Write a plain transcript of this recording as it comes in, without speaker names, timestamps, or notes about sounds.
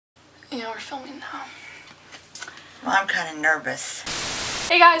Yeah, we're filming now. Well, I'm kind of nervous.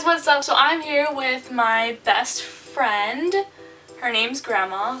 Hey guys, what's up? So I'm here with my best friend. Her name's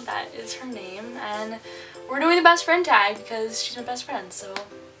Grandma. That is her name. And we're doing the best friend tag because she's my best friend. So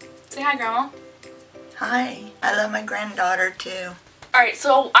say hi, Grandma. Hi. I love my granddaughter too. Alright,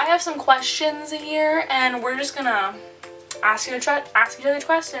 so I have some questions here and we're just gonna ask each other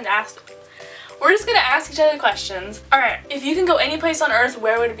questions. We're just gonna ask each other questions. Alright, if you can go any place on earth,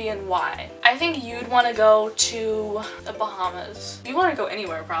 where would it be and why? I think you'd want to go to the Bahamas. You want to go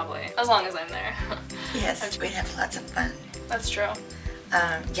anywhere probably, as long as I'm there. Yes, we'd have lots of fun. That's true.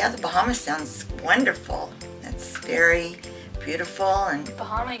 Yeah, the Bahamas sounds wonderful. It's very beautiful and...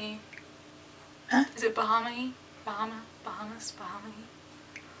 Bahama-y. Huh? Is it Bahama-y? Bahamas? Bahamas.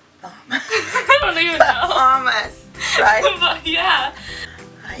 I don't even know. Bahamas, right? But yeah.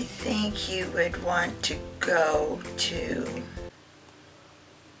 I think you would want to go to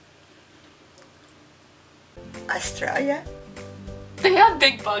Australia. They have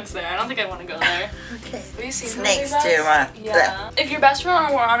big bugs there. I don't think I want to go there. Okay. Have you seen Snakes those big too, bugs? huh? Yeah. If your best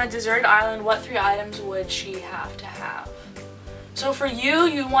friend were on a deserted island, what 3 items would she have to have? So for you,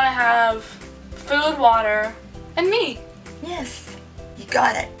 you want to have food, water, and me. Yes, you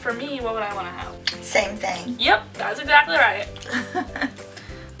got it. For me, what would I want to have? Same thing. Yep, that's exactly right.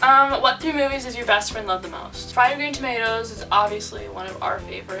 What 3 movies does your best friend love the most? Fried Green Tomatoes is obviously one of our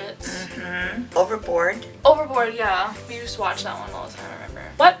favorites. Overboard. Overboard, yeah. We used to watch that one all the time, I remember.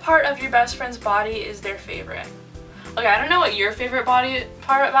 What part of your best friend's body is their favorite? Okay, I don't know what your favorite body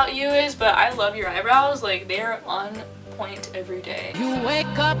part about you is, but I love your eyebrows. Like, they're on point every day. You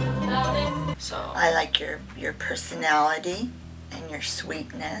wake up. So. I like your personality and your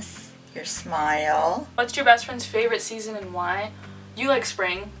sweetness, your smile. What's your best friend's favorite season and why? You like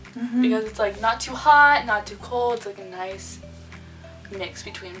spring because it's like not too hot, not too cold. It's like a nice mix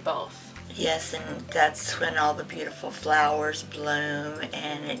between both. Yes, and that's when all the beautiful flowers bloom,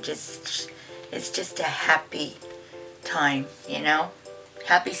 and it's just a happy time, you know?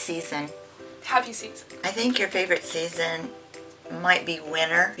 Happy season. Happy season. I think your favorite season might be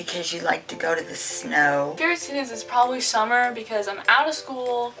winter because you like to go to the snow. Favorite seasons is probably summer because I'm out of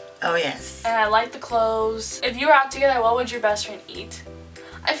school. Oh yes. And I like the clothes. If you were out together, what would your best friend eat?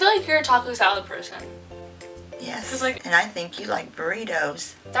 I feel like you're a taco salad person. Yes. 'Cause, like, and I think you like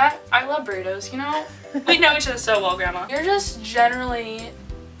burritos. I love burritos, you know? We know each other so well, Grandma. You're just generally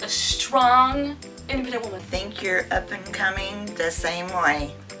a strong, independent woman. I think you're up and coming the same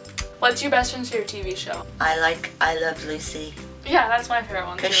way. What's your best friend's favorite TV show? I Love Lucy. Yeah, that's my favorite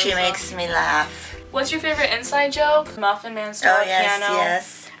one too. Because she so. makes me laugh. What's your favorite inside joke? Muffin Man star Oh yes, piano.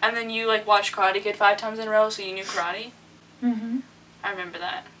 yes. And then you like watched Karate Kid 5 times in a row, so you knew karate? I remember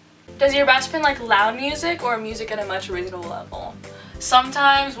that. Does your best friend like loud music or music at a much reasonable level?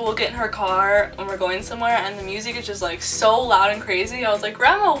 Sometimes we'll get in her car when we're going somewhere and the music is just like so loud and crazy. I was like,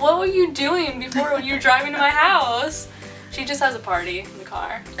 Grandma, what were you doing before when you were driving to my house? She just has a party in the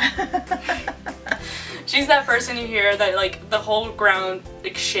car. She's that person you hear that like the whole ground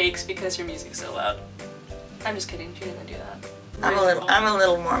like shakes because your music's so loud. I'm just kidding, she doesn't do that. I'm a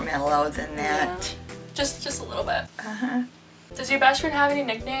little more mellow than that. Yeah. Just a little bit. Does your best friend have any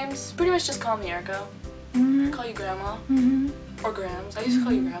nicknames? Pretty much just call me Erica. Call you Grandma. Or Grams. I used to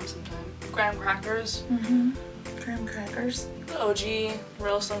call you Grams sometimes. Graham Crackers. Graham crackers. OG,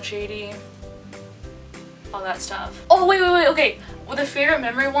 Real Slim Shady. All that stuff. Oh, wait, okay. With a favorite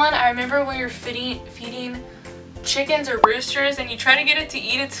memory one, I remember when you were feeding chickens or roosters and you tried to get it to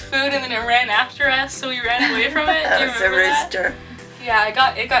eat its food and then it ran after us, so we ran away from it. Do you remember that? That was a rooster. Yeah, it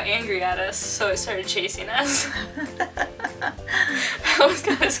got angry at us, so it started chasing us. That was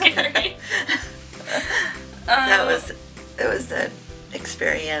kind of scary. It was an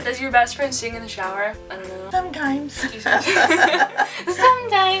experience. Does your best friend sing in the shower? I don't know. Sometimes.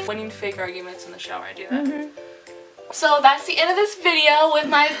 Sometimes. Winning fake arguments in the shower, I do that. So that's the end of this video with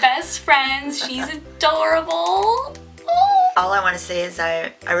my best friend. She's adorable. Oh. All I want to say is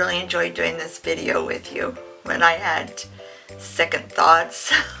I really enjoyed doing this video with you when I had second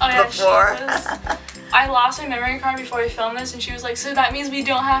thoughts before. I lost my memory card before we filmed this and she was like, so that means we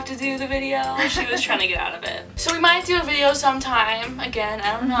don't have to do the video? She was trying to get out of it. So we might do a video sometime. Again,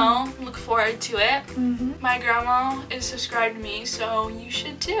 I don't know. Look forward to it. My grandma is subscribed to me, so you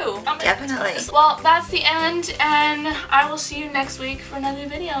should too. Definitely. Well, that's the end and I will see you next week for another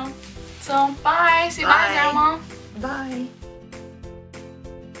video. So bye. Say bye, Grandma. Bye.